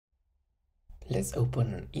Let's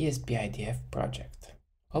open an ESP-IDF project.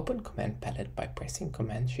 Open Command Palette by pressing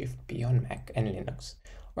Command-Shift-P on Mac and Linux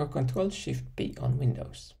or Control-Shift-P on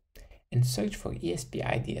Windows, and search for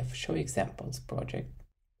ESP-IDF Show Examples project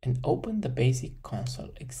and open the basic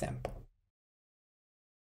console example.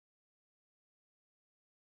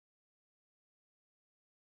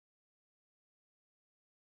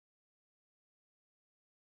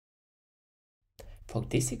 For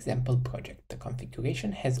this example project, the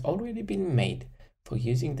configuration has already been made for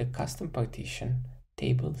using the custom partition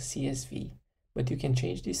table CSV, but you can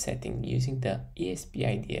change this setting using the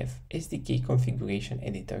ESP-IDF SDK configuration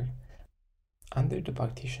editor under the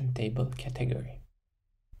partition table category.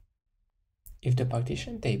 If the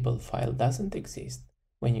partition table file doesn't exist,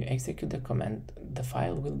 when you execute the command, the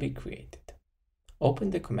file will be created.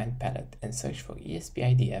 Open the command palette and search for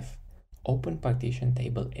ESP-IDF Open Partition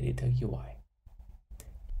Table Editor UI.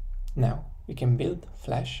 Now, you can build,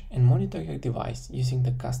 flash, and monitor your device using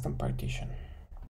the custom partition.